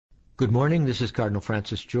Good morning, this is Cardinal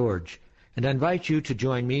Francis George, and I invite you to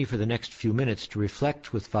join me for the next few minutes to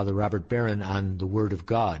reflect with Father Robert Barron on the Word of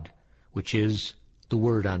God, which is the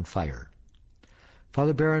Word on Fire.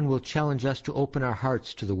 Father Barron will challenge us to open our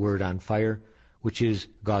hearts to the Word on Fire, which is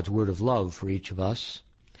God's word of love for each of us.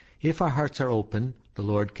 If our hearts are open, the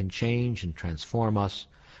Lord can change and transform us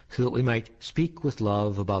so that we might speak with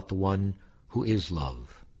love about the one who is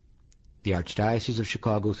love. The Archdiocese of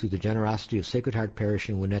Chicago, through the generosity of Sacred Heart Parish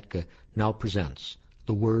in Winnetka, now presents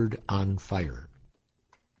The Word on Fire.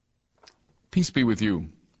 Peace be with you.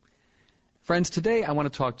 Friends, today I want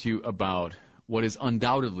to talk to you about what is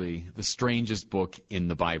undoubtedly the strangest book in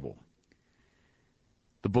the Bible.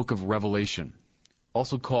 The book of Revelation,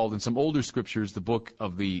 also called in some older scriptures the book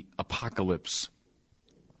of the Apocalypse.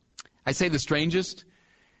 I say the strangest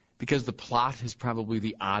because the plot is probably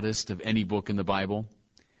the oddest of any book in the Bible.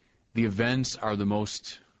 The events are the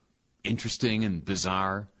most interesting and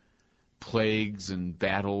bizarre. Plagues and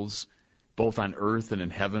battles, both on earth and in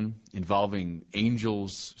heaven, involving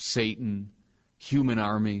angels, Satan, human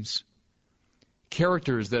armies.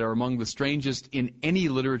 Characters that are among the strangest in any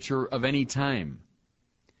literature of any time.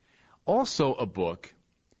 Also a book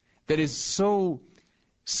that is so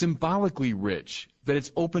symbolically rich that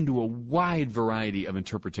it's open to a wide variety of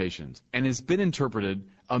interpretations and has been interpreted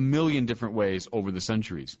a million different ways over the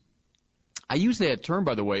centuries. I use that term,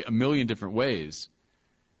 by the way, a million different ways,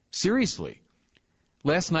 seriously.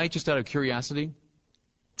 Last night, just out of curiosity,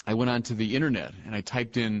 I went onto the internet and I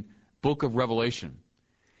typed in Book of Revelation.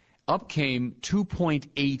 Up came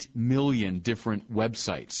 2.8 million different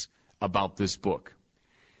websites about this book.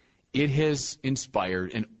 It has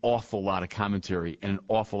inspired an awful lot of commentary and an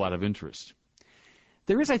awful lot of interest.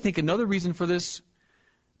 There is, I think, another reason for this.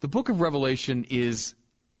 The Book of Revelation is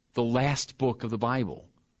the last book of the Bible.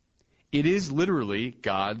 It is literally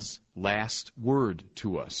God's last word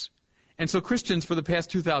to us. And so Christians for the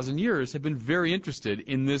past 2,000 years have been very interested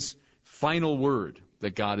in this final word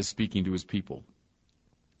that God is speaking to his people.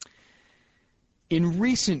 In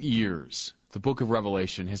recent years, the book of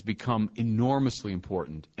Revelation has become enormously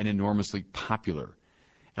important and enormously popular.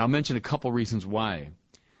 And I'll mention a couple reasons why.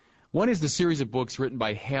 One is the series of books written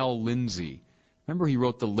by Hal Lindsey. Remember, he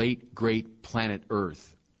wrote The Late Great Planet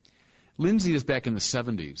Earth. Lindsey is back in the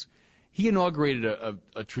 70s. He inaugurated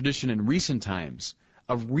a tradition in recent times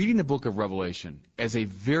of reading the book of Revelation as a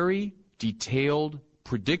very detailed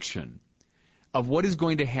prediction of what is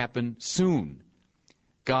going to happen soon.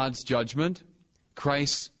 God's judgment,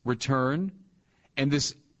 Christ's return, and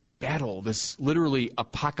this battle, this literally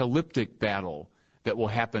apocalyptic battle that will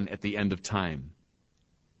happen at the end of time.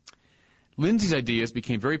 Lindsey's ideas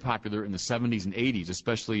became very popular in the 70s and 80s,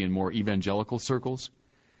 especially in more evangelical circles.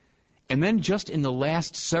 And then just in the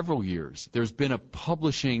last several years, there's been a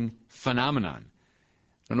publishing phenomenon.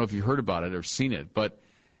 I don't know if you've heard about it or seen it, but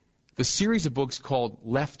the series of books called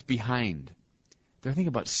Left Behind. There are, I think,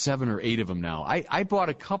 about 7 or 8 of them now. I bought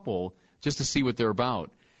a couple just to see what they're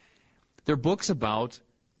about. They're books about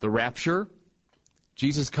the rapture,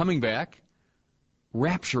 Jesus coming back,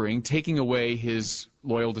 rapturing, taking away his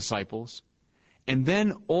loyal disciples, and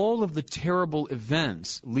then all of the terrible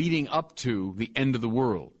events leading up to the end of the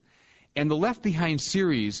world. And the Left Behind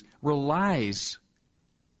series relies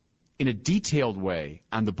in a detailed way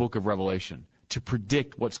on the book of Revelation to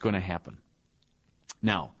predict what's going to happen.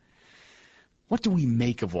 Now, what do we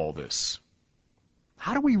make of all this?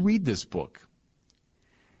 How do we read this book?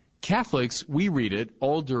 Catholics, we read it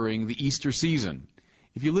all during the Easter season.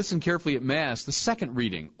 If you listen carefully at Mass, the second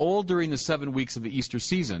reading, all during the 7 weeks of the Easter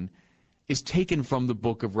season, is taken from the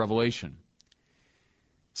book of Revelation.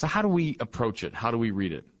 So how do we approach it? How do we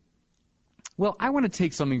read it? Well, I want to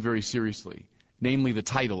take something very seriously, namely the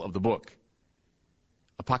title of the book.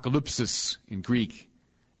 Apocalypsis in Greek,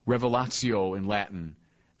 revelatio in Latin.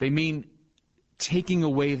 They mean taking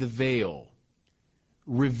away the veil,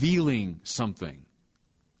 revealing something.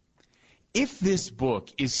 If this book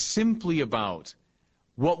is simply about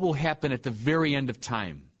what will happen at the very end of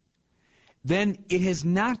time, then it has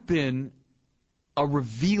not been a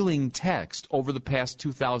revealing text over the past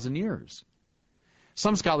 2,000 years.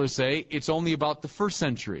 Some scholars say it's only about the first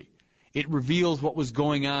century. It reveals what was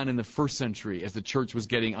going on in the first century as the church was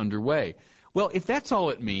getting underway. Well, if that's all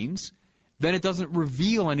it means, then it doesn't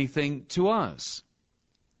reveal anything to us.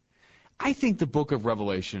 I think the book of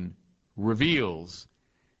Revelation reveals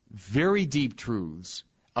very deep truths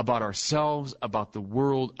about ourselves, about the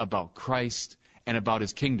world, about Christ, and about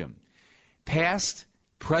his kingdom. Past,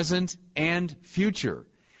 present, and future.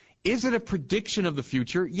 Is it a prediction of the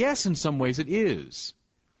future? Yes, in some ways it is.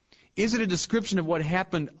 Is it a description of what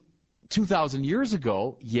happened 2,000 years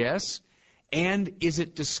ago? Yes. And is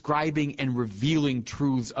it describing and revealing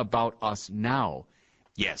truths about us now?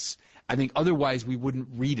 Yes. I think otherwise we wouldn't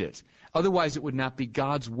read it. Otherwise it would not be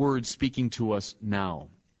God's Word speaking to us now.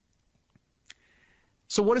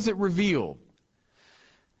 So what does it reveal?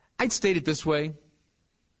 I'd state it this way.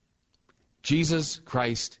 Jesus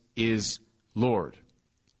Christ is Lord.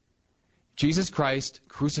 Jesus Christ,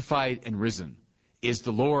 crucified and risen, is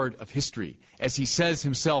the Lord of history. As he says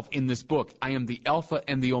himself in this book, I am the Alpha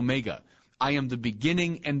and the Omega. I am the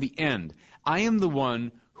beginning and the end. I am the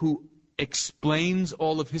one who explains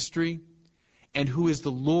all of history and who is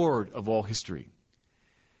the Lord of all history.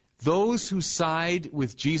 Those who side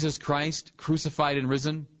with Jesus Christ, crucified and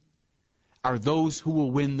risen, are those who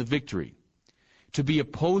will win the victory. To be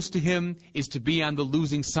opposed to him is to be on the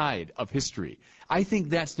losing side of history. I think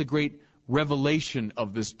that's the great revelation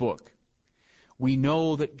of this book. We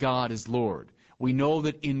know that God is Lord. We know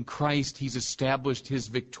that in Christ he's established his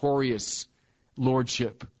victorious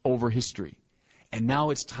lordship over history. And now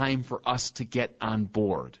it's time for us to get on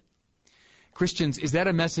board. Christians, is that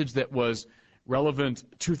a message that was relevant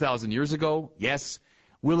 2,000 years ago? Yes.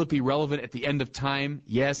 Will it be relevant at the end of time?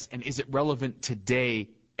 Yes. And is it relevant today?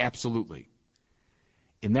 Absolutely.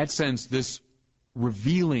 In that sense, this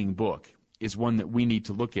revealing book is one that we need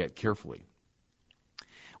to look at carefully.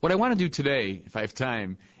 What I want to do today, if I have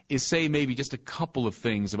time, is say maybe just a couple of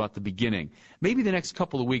things about the beginning. Maybe the next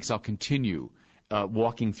couple of weeks I'll continue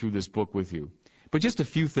walking through this book with you. But just a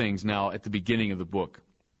few things now at the beginning of the book.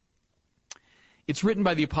 It's written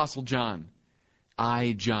by the Apostle John.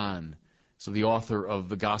 I, John, so the author of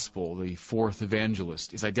the Gospel, the fourth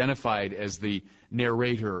evangelist, is identified as the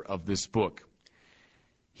narrator of this book.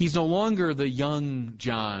 He's no longer the young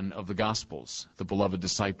John of the Gospels, the beloved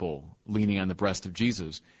disciple leaning on the breast of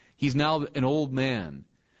Jesus. He's now an old man,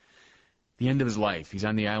 the end of his life. He's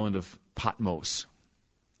on the island of Patmos.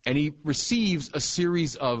 And he receives a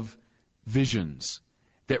series of visions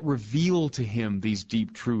that reveal to him these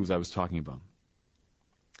deep truths I was talking about.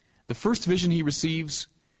 The first vision he receives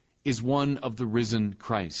is one of the risen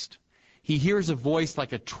Christ. He hears a voice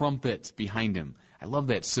like a trumpet behind him. I love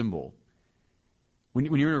that symbol. When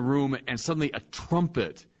you're in a room and suddenly a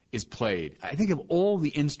trumpet is played, I think of all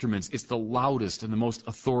the instruments, it's the loudest and the most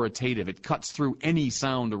authoritative. It cuts through any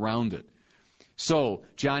sound around it. So,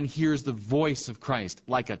 John hears the voice of Christ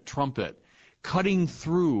like a trumpet, cutting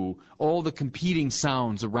through all the competing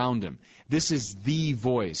sounds around him. This is the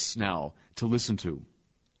voice now to listen to.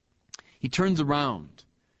 He turns around.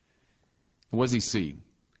 What does he see?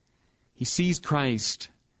 He sees Christ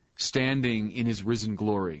standing in his risen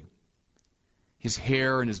glory. His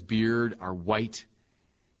hair and his beard are white.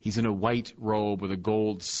 He's in a white robe with a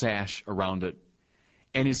gold sash around it.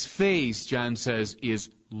 And his face, John says, is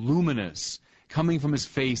luminous. Coming from his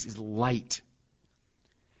face is light.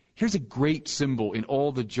 Here's a great symbol in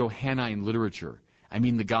all the Johannine literature. I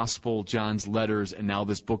mean the Gospel, John's letters, and now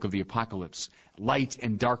this book of the Apocalypse. Light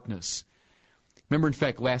and darkness. Remember, in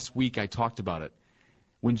fact, last week I talked about it.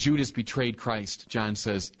 When Judas betrayed Christ, John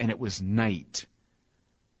says, and it was night.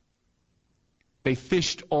 They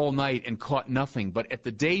fished all night and caught nothing, but at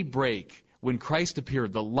the daybreak, when Christ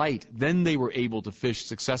appeared, the light, then they were able to fish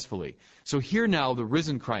successfully. So here now, the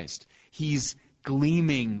risen Christ, he's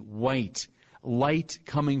gleaming white, light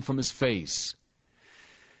coming from his face.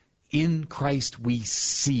 In Christ we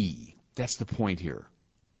see. That's the point here.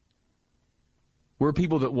 We're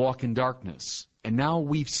people that walk in darkness, and now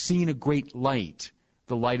we've seen a great light,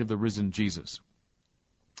 the light of the risen Jesus.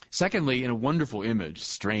 Secondly, in a wonderful image,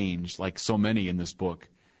 strange, like so many in this book,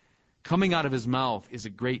 coming out of his mouth is a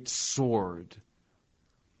great sword.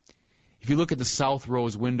 If you look at the South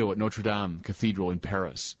Rose window at Notre Dame Cathedral in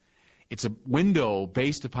Paris, it's a window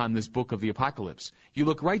based upon this book of the Apocalypse. You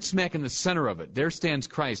look right smack in the center of it. There stands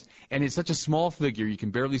Christ, and it's such a small figure you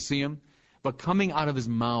can barely see him, but coming out of his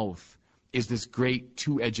mouth is this great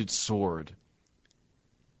two-edged sword.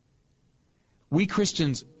 We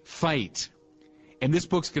Christians fight. And this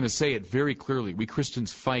book's going to say it very clearly. We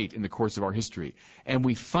Christians fight in the course of our history. And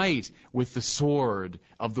we fight with the sword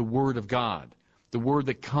of the Word of God, the Word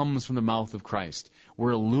that comes from the mouth of Christ.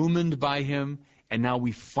 We're illumined by him, and now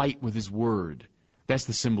we fight with his Word. That's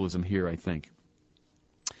the symbolism here, I think.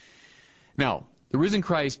 Now, the risen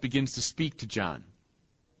Christ begins to speak to John.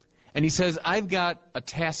 And he says, I've got a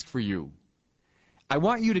task for you. I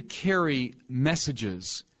want you to carry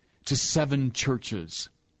messages to 7 churches.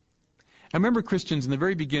 I remember Christians in the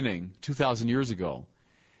very beginning, 2,000 years ago,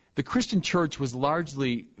 the Christian church was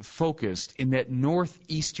largely focused in that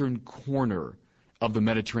northeastern corner of the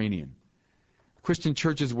Mediterranean. Christian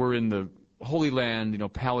churches were in the Holy Land,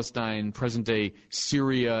 Palestine, present-day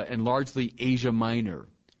Syria, and largely Asia Minor.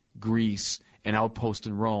 Greece, an outpost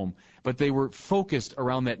in Rome, but they were focused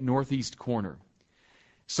around that northeast corner.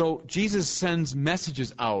 So Jesus sends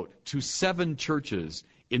messages out to 7 churches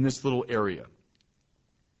in this little area.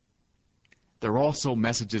 They're also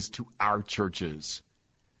messages to our churches.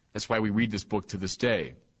 That's why we read this book to this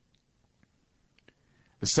day.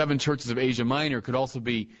 The 7 churches of Asia Minor could also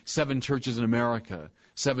be 7 churches in America,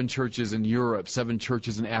 7 churches in Europe, 7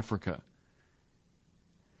 churches in Africa.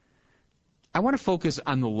 I want to focus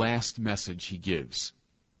on the last message he gives.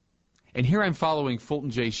 And here I'm following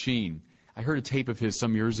Fulton J. Sheen. I heard a tape of his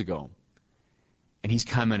some years ago. And he's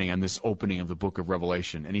commenting on this opening of the book of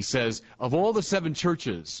Revelation. And he says, of all the 7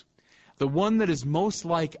 churches, the one that is most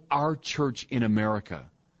like our church in America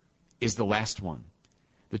is the last one,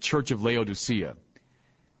 the church of Laodicea.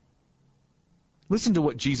 Listen to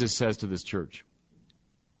what Jesus says to this church.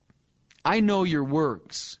 I know your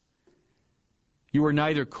works. You are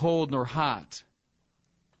neither cold nor hot.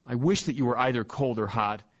 I wish that you were either cold or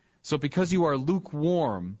hot. So because you are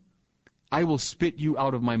lukewarm, I will spit you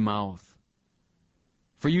out of my mouth.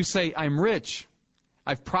 For you say, I'm rich,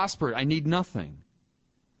 I've prospered, I need nothing.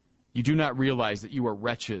 You do not realize that you are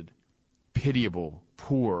wretched, pitiable,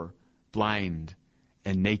 poor, blind,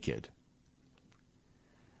 and naked.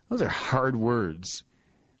 Those are hard words.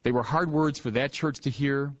 They were hard words for that church to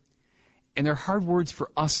hear, and they're hard words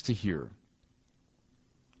for us to hear.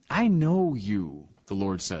 I know you, the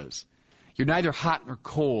Lord says. You're neither hot nor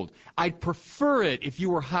cold. I'd prefer it if you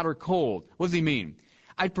were hot or cold. What does he mean?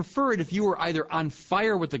 I'd prefer it if you were either on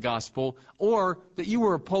fire with the gospel or that you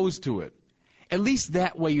were opposed to it. At least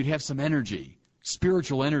that way you'd have some energy,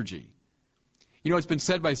 spiritual energy. You know, it's been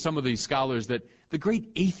said by some of these scholars that the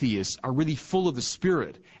great atheists are really full of the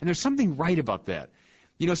Spirit. And there's something right about that.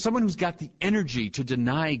 You know, someone who's got the energy to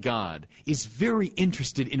deny God is very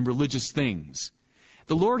interested in religious things.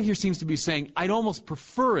 The Lord here seems to be saying, I'd almost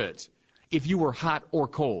prefer it if you were hot or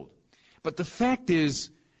cold. But the fact is,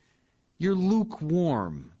 you're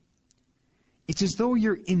lukewarm. It's as though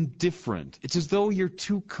you're indifferent. It's as though you're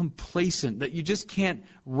too complacent, that you just can't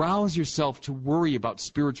rouse yourself to worry about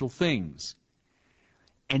spiritual things.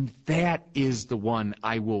 And that is the one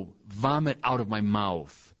I will vomit out of my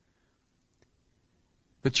mouth.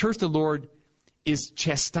 The church the Lord is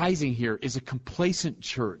chastising here is a complacent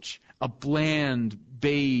church, a bland,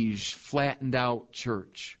 beige, flattened out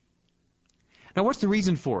church. Now, what's the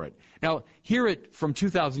reason for it? Now, hear it from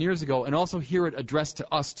 2,000 years ago and also hear it addressed to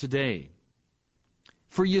us today.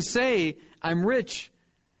 For you say, I'm rich,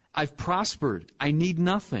 I've prospered, I need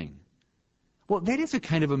nothing. Well, that is a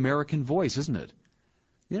kind of American voice, isn't it?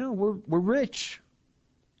 You know, we're rich.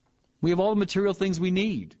 We have all the material things we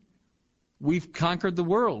need. We've conquered the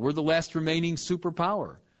world. We're the last remaining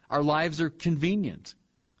superpower. Our lives are convenient.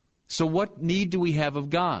 So what need do we have of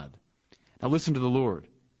God? Now listen to the Lord.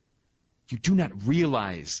 You do not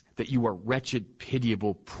realize that you are wretched,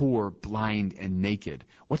 pitiable, poor, blind, and naked.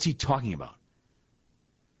 What's he talking about?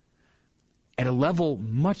 At a level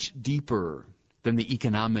much deeper than the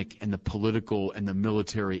economic and the political and the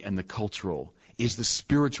military and the cultural is the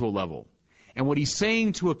spiritual level. And what he's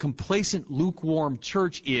saying to a complacent, lukewarm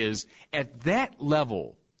church is, at that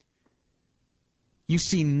level, you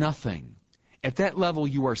see nothing. At that level,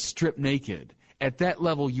 you are stripped naked. At that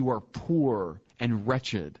level, you are poor and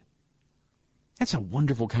wretched. That's a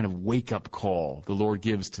wonderful kind of wake-up call the Lord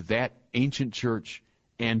gives to that ancient church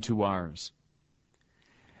and to ours.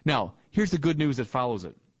 Now, here's the good news that follows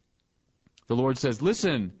it. The Lord says,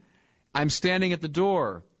 listen, I'm standing at the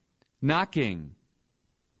door, knocking.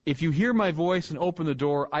 If you hear my voice and open the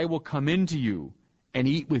door, I will come into you and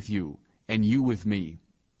eat with you and you with me.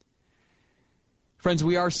 Friends,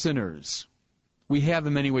 we are sinners. We have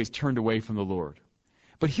in many ways turned away from the Lord.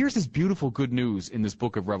 But here's this beautiful good news in this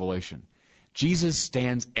book of Revelation. Jesus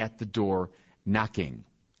stands at the door knocking.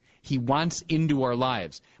 He wants into our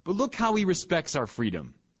lives. But look how he respects our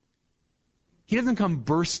freedom. He doesn't come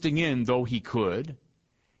bursting in, though he could.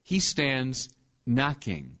 He stands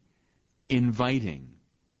knocking, inviting.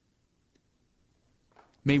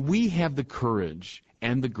 May we have the courage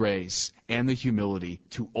and the grace and the humility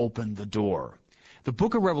to open the door. The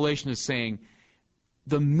book of Revelation is saying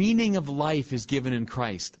the meaning of life is given in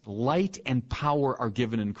Christ. Light and power are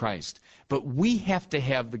given in Christ. But we have to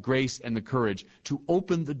have the grace and the courage to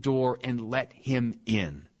open the door and let him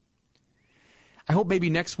in. I hope maybe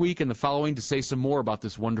next week and the following to say some more about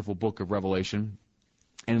this wonderful book of Revelation.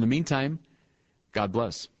 And in the meantime, God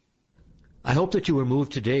bless. I hope that you were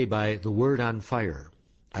moved today by the Word on Fire.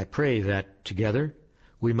 I pray that together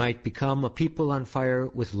we might become a people on fire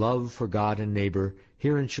with love for God and neighbor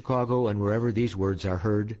here in Chicago and wherever these words are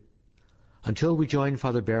heard. Until we join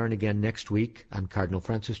Father Barron again next week, I'm Cardinal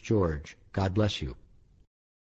Francis George. God bless you.